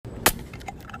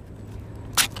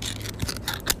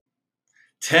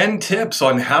10 tips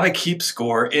on how to keep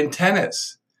score in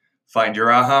tennis. Find your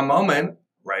aha moment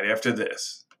right after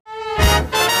this. Do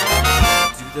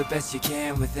the best you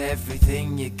can with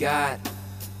everything you got.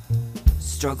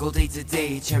 Struggle day to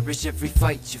day, cherish every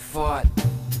fight you fought.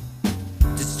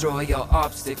 Destroy your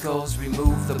obstacles,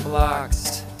 remove the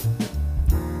blocks.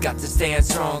 Got to stand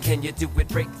strong, can you do it,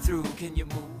 break through, can you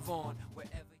move on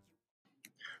wherever you...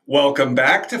 Welcome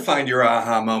back to Find Your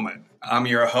Aha Moment. I'm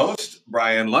your host,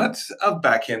 Brian Lutz of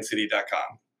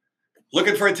BackhandCity.com.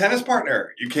 Looking for a tennis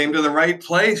partner? You came to the right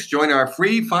place. Join our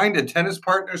free Find a Tennis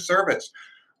Partner service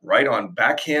right on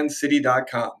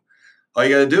BackhandCity.com. All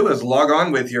you got to do is log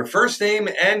on with your first name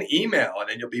and email, and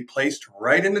then you'll be placed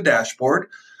right in the dashboard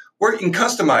where you can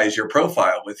customize your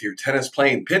profile with your tennis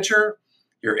playing picture,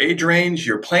 your age range,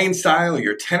 your playing style,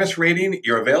 your tennis rating,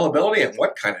 your availability, and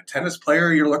what kind of tennis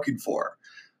player you're looking for.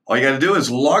 All you got to do is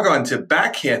log on to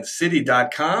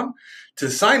BackhandCity.com to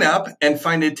sign up and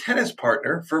find a tennis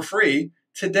partner for free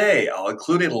today. I'll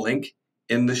include a link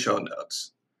in the show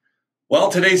notes. Well,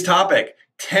 today's topic,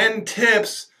 10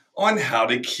 tips on how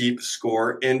to keep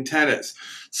score in tennis.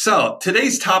 So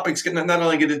today's topic is not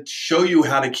only going to show you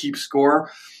how to keep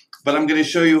score, but I'm going to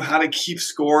show you how to keep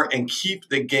score and keep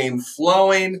the game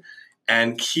flowing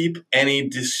and keep any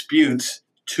disputes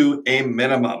to a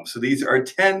minimum. So these are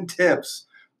 10 tips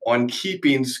on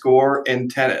keeping score in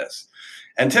tennis.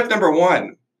 And tip number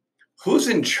one, who's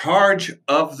in charge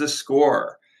of the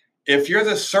score? If you're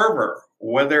the server,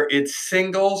 whether it's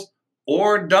singles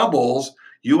or doubles,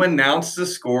 you announce the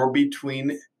score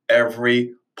between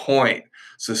every point.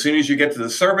 So as soon as you get to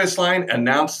the service line,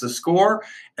 announce the score,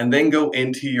 and then go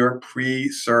into your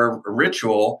pre-serve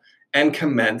ritual and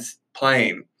commence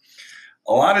playing.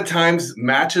 A lot of times,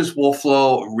 matches will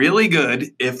flow really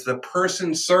good if the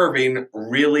person serving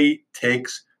really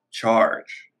takes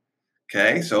charge.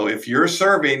 Okay, so if you're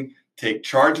serving, take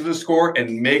charge of the score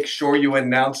and make sure you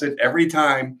announce it every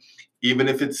time, even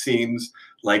if it seems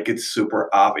like it's super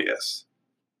obvious.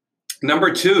 Tip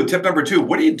number two,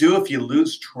 what do you do if you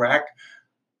lose track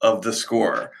of the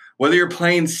score? Whether you're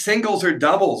playing singles or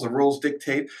doubles, the rules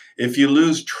dictate if you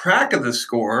lose track of the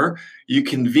score, you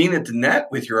convene at the net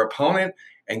with your opponent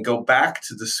and go back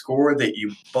to the score that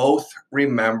you both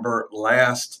remember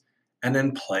last and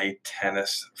then play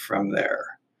tennis from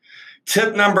there.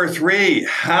 Tip number three,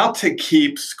 how to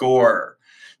keep score.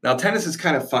 Now, tennis is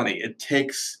kind of funny. It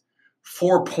takes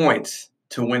 4 points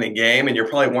to win a game, and you're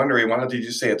probably wondering, why don't you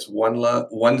just say it's 1-0,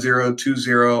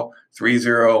 2-0,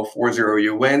 3-0, 4-0,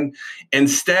 you win?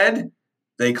 Instead,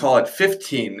 they call it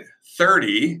 15,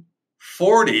 30,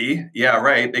 40. Yeah,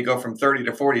 right. They go from 30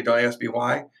 to 40. Don't ask me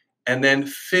why. And then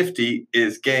 50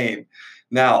 is game.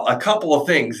 Now, a couple of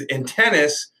things. In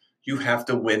tennis, you have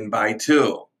to win by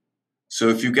 2. So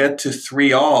if you get to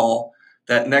 3-all,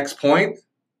 that next point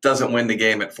doesn't win the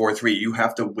game at 4-3. You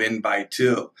have to win by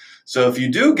 2. So if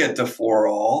you do get to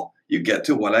 4-all, you get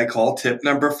to what I call tip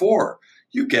number 4.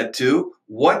 You get to,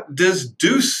 what does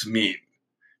deuce mean?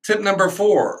 Tip number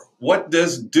 4, what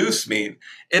does deuce mean?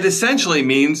 It essentially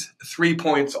means 3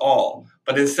 points all.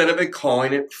 But instead of it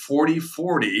calling it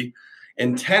 40-40,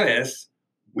 in tennis,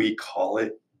 we call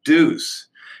it deuce.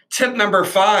 Tip number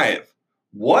 5,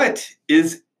 what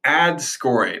is ad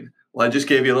scoring? Well, I just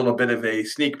gave you a little bit of a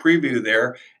sneak preview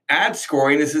there. Ad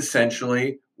scoring is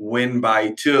essentially win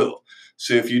by 2.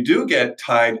 So if you do get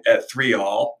tied at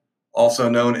 3-all, also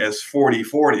known as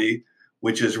 40-40,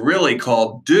 which is really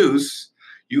called deuce,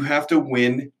 you have to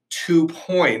win 2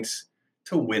 points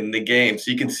to win the game.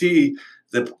 So you can see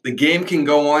the game can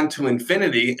go on to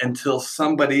infinity until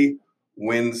somebody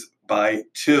wins by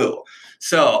 2.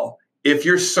 So if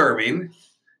you're serving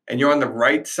and you're on the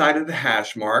right side of the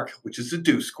hash mark, which is the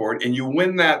deuce court, and you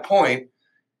win that point,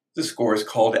 the score is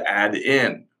called add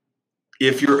in.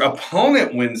 If your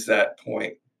opponent wins that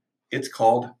point, it's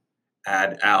called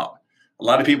add out. A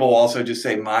lot of people will also just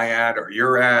say my ad or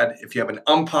your ad. If you have an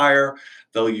umpire,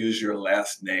 they'll use your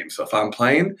last name. So if I'm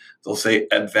playing, they'll say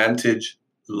advantage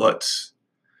Lutz.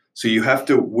 So you have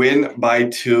to win by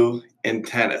 2 in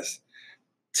tennis.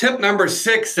 Tip number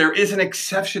 6, there is an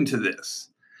exception to this.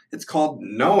 It's called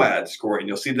no ad scoring.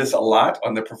 You'll see this a lot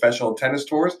on the professional tennis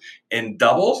tours in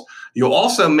doubles. You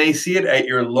also may see it at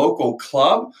your local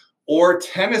club or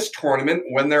tennis tournament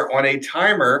when they're on a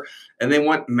timer and they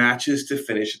want matches to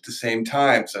finish at the same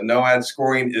time. So no ad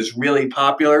scoring is really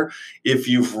popular if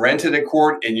you've rented a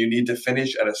court and you need to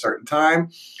finish at a certain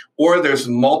time, or there's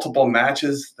multiple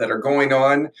matches that are going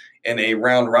on in a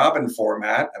round robin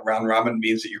format. A round robin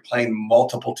means that you're playing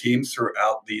multiple teams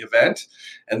throughout the event,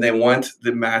 and they want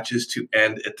the matches to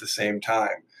end at the same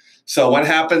time. So what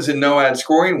happens in no ad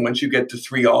scoring, once you get to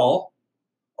 3-all,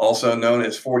 also known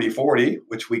as 40-40,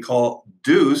 which we call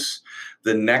deuce.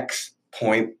 The next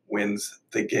point wins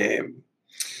the game.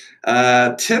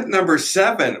 Tip number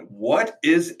 7, what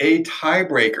is a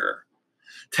tiebreaker?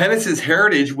 Tennis's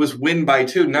heritage was win by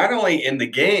 2, not only in the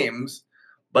games,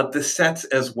 but the sets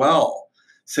as well.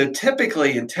 So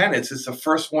typically in tennis, it's the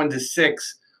first 1 to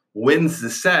 6 wins the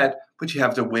set, but you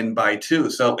have to win by 2.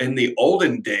 So in the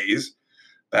olden days,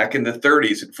 back in the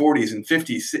 30s and 40s and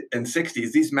 50s and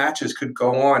 60s, these matches could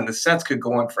go on. The sets could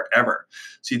go on forever.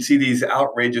 So you'd see these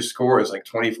outrageous scores like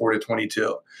 24 to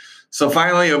 22. So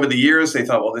finally, over the years, they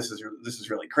thought, well, this is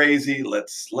really crazy.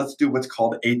 Let's do what's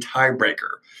called a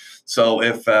tiebreaker. So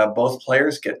if both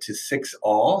players get to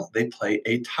 6-all, they play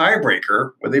a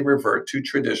tiebreaker where they revert to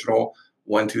traditional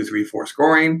 1, 2, 3, 4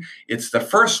 scoring. It's the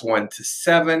first 1 to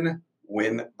 7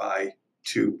 win by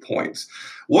 2 points.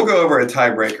 We'll go over a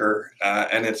tiebreaker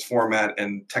and its format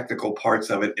and technical parts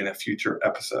of it in a future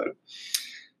episode.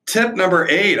 Tip number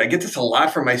 8, I get this a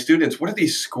lot from my students. What are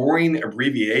these scoring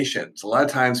abbreviations? A lot of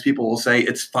times people will say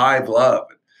it's 5-love.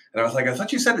 And I was like, I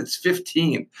thought you said it's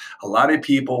 15. A lot of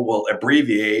people will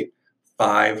abbreviate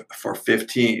 5 for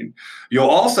 15. You'll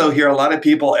also hear a lot of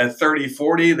people at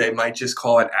 30-40, they might just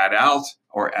call it add out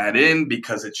or add in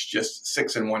because it's just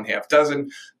 6 1/2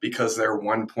 dozen because they're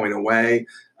 1 point away.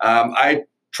 I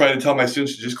try to tell my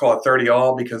students to just call it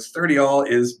 30-all because 30-all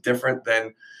is different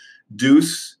than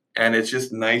deuce. And it's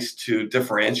just nice to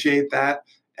differentiate that.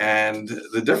 And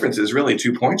the difference is really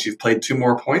 2 points. You've played 2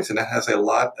 more points, and that has a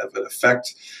lot of an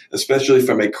effect, especially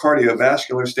from a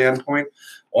cardiovascular standpoint,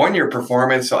 on your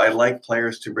performance. So I like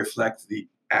players to reflect the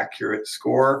accurate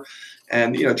score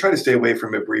and, try to stay away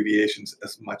from abbreviations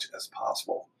as much as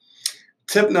possible.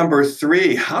 Tip number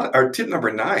 9,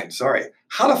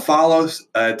 how to follow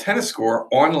a tennis score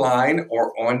online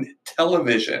or on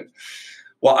television.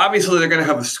 Well, obviously, they're going to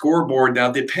have a scoreboard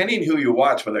now, depending who you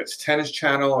watch, whether it's Tennis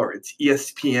Channel or it's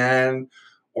ESPN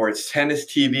or it's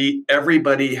Tennis TV.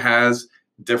 Everybody has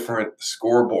different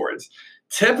scoreboards.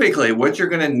 Typically, what you're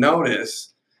going to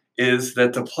notice is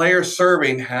that the player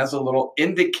serving has a little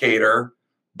indicator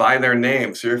by their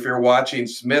name. So if you're watching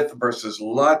Smith versus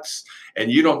Lutz and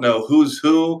you don't know who's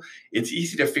who, it's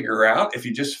easy to figure out if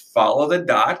you just follow the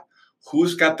dot.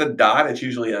 Who's got the dot? It's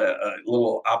usually a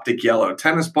little optic yellow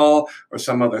tennis ball or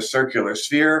some other circular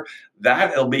sphere.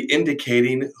 That'll be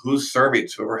indicating who's serving.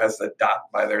 So whoever has the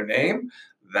dot by their name,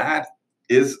 that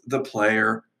is the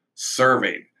player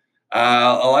serving. A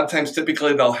lot of times,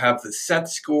 typically, they'll have the set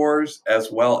scores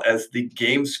as well as the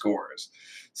game scores.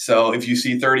 So if you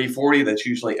see 30-40, that's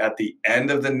usually at the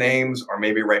end of the names or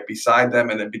maybe right beside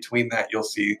them. And then between that, you'll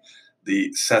see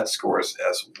the set scores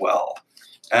as well.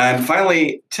 And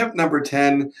finally, tip number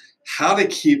 10, how to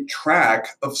keep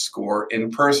track of score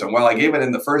in person. Well, I gave it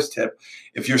in the first tip.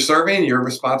 If you're serving, your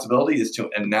responsibility is to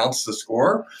announce the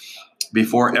score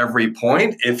before every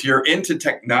point. If you're into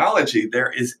technology, there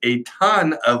is a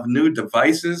ton of new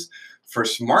devices for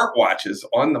smartwatches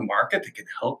on the market that can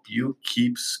help you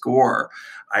keep score.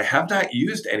 I have not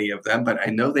used any of them, but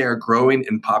I know they are growing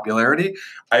in popularity.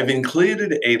 I've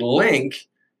included a link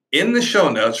in the show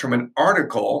notes from an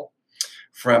article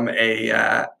from a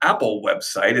Apple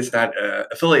website. It's not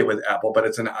affiliated with Apple, but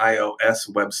it's an iOS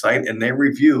website, and they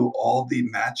review all the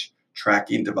match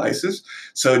tracking devices.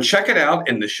 So check it out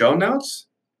in the show notes,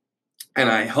 and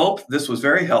I hope this was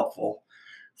very helpful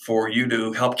for you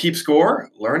to help keep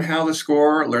score, learn how to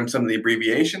score, learn some of the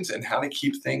abbreviations, and how to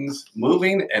keep things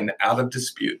moving and out of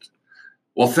dispute.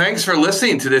 Well, thanks for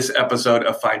listening to this episode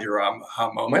of Find Your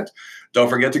Aha Moment. Don't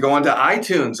forget to go onto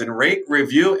iTunes and rate,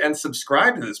 review, and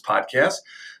subscribe to this podcast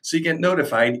so you get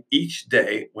notified each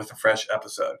day with a fresh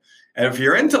episode. And if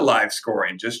you're into live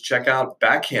scoring, just check out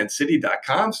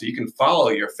backhandcity.com so you can follow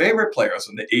your favorite players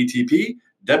on the ATP,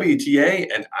 WTA,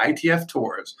 and ITF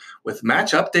tours with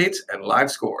match updates and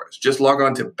live scores. Just log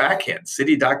on to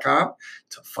backhandcity.com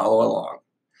to follow along.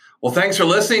 Well, thanks for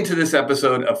listening to this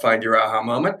episode of Find Your Aha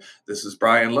Moment. This is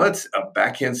Brian Lutz of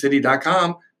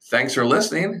backhandcity.com. Thanks for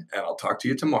listening, and I'll talk to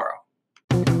you tomorrow.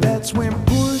 That's when